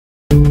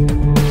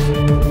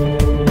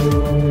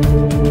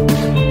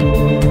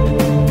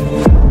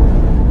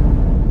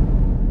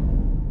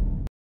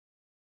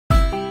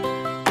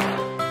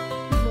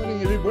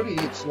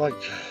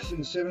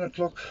been 7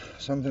 o'clock,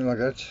 something like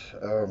that.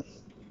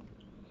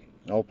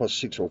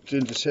 6:30 or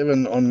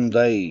 27 on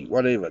day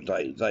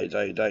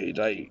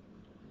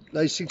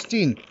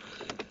 16.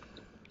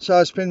 So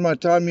I spent my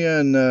time here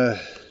in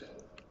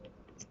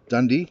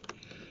Dundee,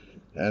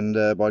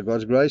 and by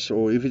God's grace,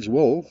 or if it's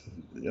will,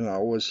 I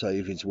always say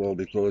if it's will,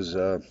 because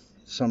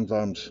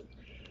sometimes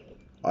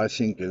I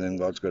think and then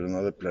God's got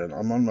another plan.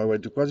 I'm on my way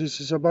to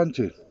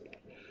KwaZulu-Natal,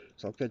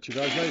 so I'll catch you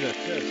guys later.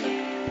 Cheers.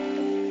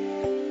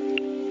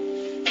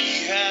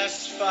 He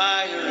has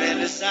fire in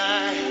his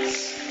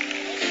eyes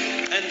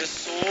and a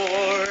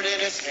sword in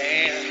his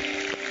hand,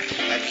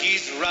 and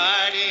he's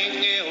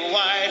riding a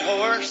white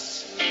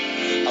horse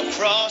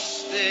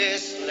across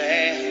this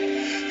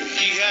land.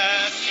 He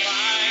has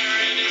fire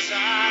in his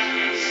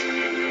eyes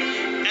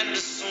and a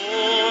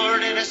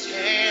sword in his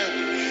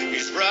hand.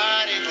 He's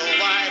riding a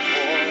white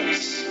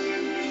horse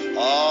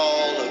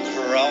all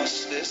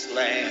across this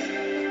land,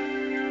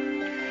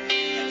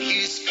 and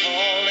he's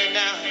calling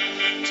out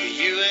to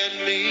you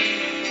and me.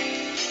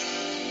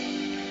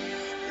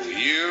 Will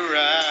you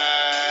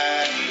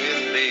ride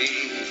with me?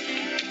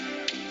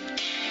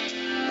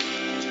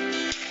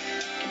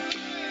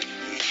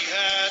 He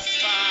has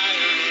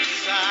fire in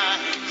his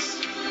eyes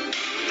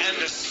and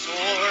a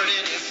sword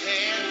in his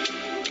hand,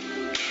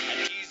 and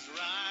he's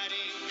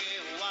riding a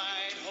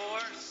white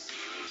horse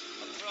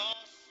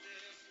across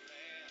this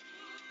land.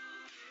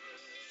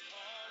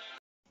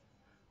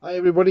 Hi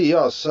everybody,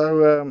 yeah,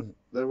 so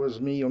that was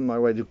me on my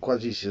way to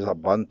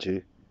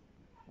KwaZulu-Natal.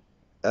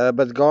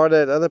 But God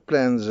had other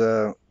plans.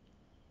 I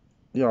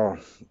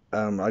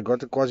got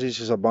to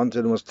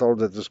KwaZulu-Natal and was told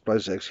that this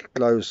place actually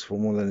closed for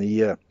more than a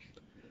year.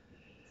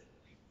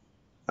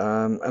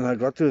 And I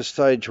got to a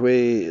stage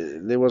where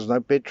there was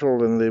no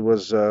petrol and there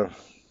was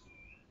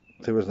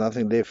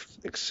nothing left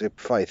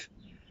except faith.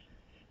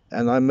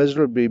 And I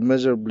miserably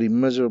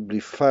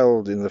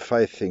failed in the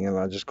faith thing. And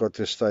I just got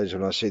to a stage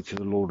when I said to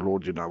the Lord,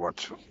 Lord, you know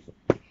what?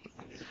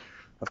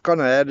 I've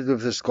kind of had it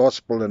with this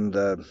gospel, and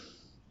I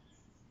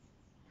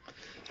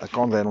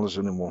can't handle this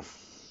anymore.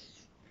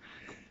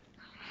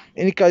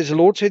 In any case, the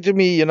Lord said to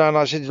me, and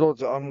I said,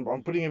 Lord,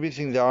 I'm putting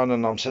everything down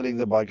and I'm selling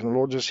the bike. And the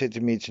Lord just said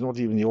to me, it's not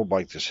even your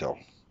bike to sell.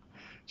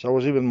 So I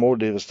was even more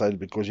devastated,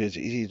 because it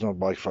is not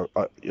bike.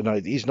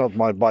 It is not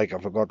my bike. I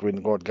forgot when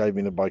God gave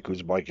me the bike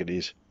whose bike it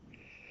is.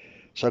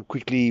 So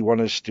quickly He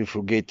wants us to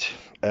forget.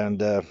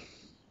 And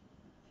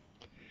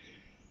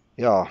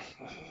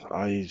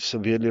I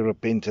severely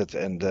repented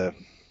and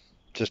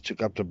just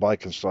took up the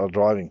bike and started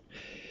driving,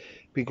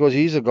 because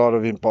He's a God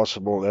of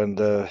impossible.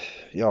 And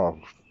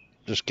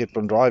just kept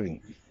on driving.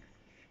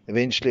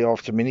 Eventually,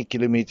 after many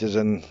kilometers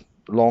and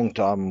long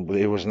time,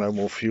 there was no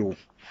more fuel.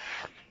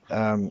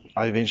 I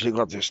eventually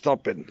got to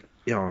stop, and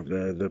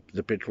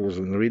the petrol was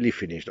really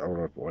finished,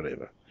 or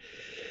whatever.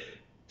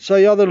 So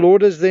the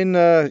Lord has then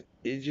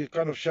He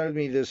kind of showed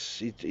me this.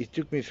 He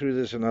took me through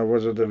this, and I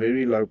was at a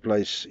very low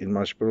place in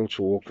my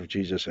spiritual walk with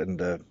Jesus, and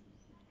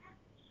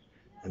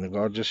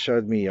God just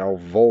showed me how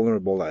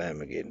vulnerable I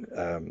am again.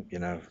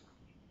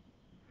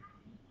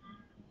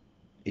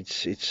 It's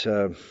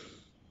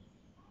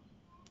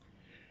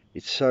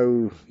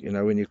so,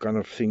 when you kind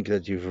of think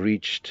that you've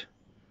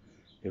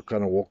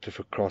kind of walked off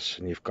a cross,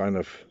 and you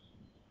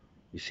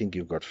think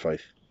you've got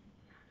faith,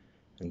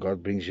 and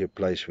God brings you a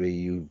place where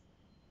you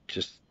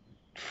just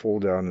fall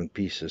down in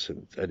pieces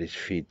at His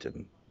feet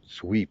and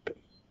just weep, and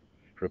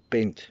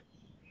repent,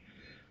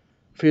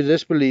 feel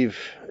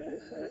disbelief,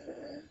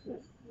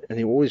 and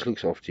He always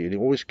looks after you, and He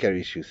always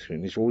carries you through,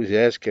 and He always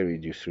has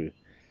carried you through.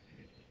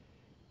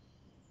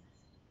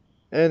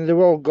 And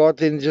God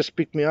then just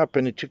picked me up,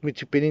 and He took me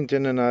to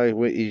Pennington, and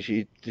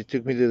He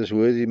took me to this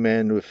worthy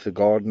man with the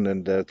garden,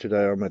 and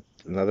today I'm at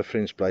another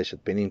friend's place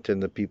at Pennington,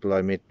 the people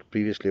I met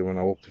previously when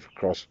I walked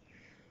across.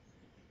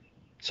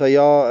 So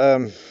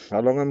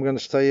how long I'm going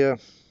to stay here,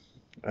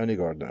 only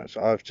God knows.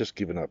 I've just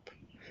given up.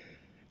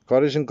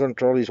 God is in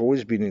control. He's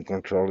always been in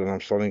control, and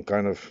I'm starting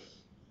kind of,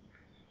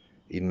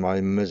 in my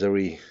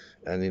misery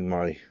and in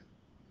my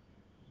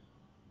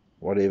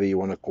whatever you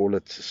want to call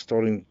it,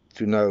 starting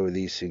to know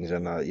these things.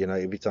 And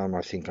every time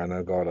I think I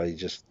know God, He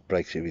just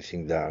breaks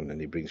everything down, and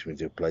He brings me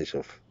to a place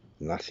of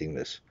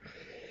nothingness.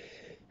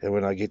 And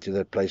when I get to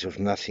that place of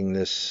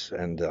nothingness,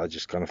 and I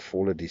just kind of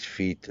fall at His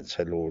feet and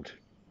say, Lord,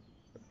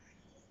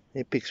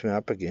 He picks me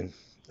up again,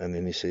 and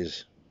then He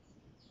says,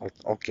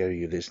 I'll carry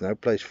you. There's no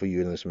place for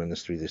you in this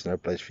ministry. There's no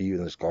place for you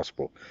in this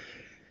gospel.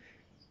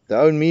 The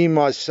own me,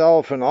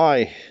 myself, and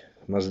I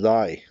must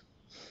die.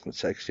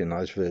 It's actually a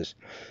nice verse.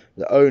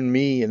 The own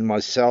me and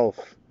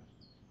myself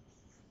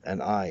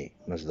and I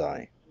must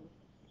die.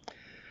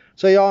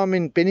 So I'm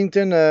in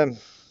Pennington.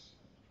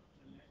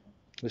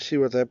 Let's see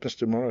what happens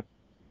tomorrow.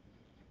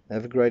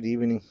 Have a great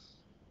evening.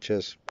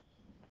 Cheers.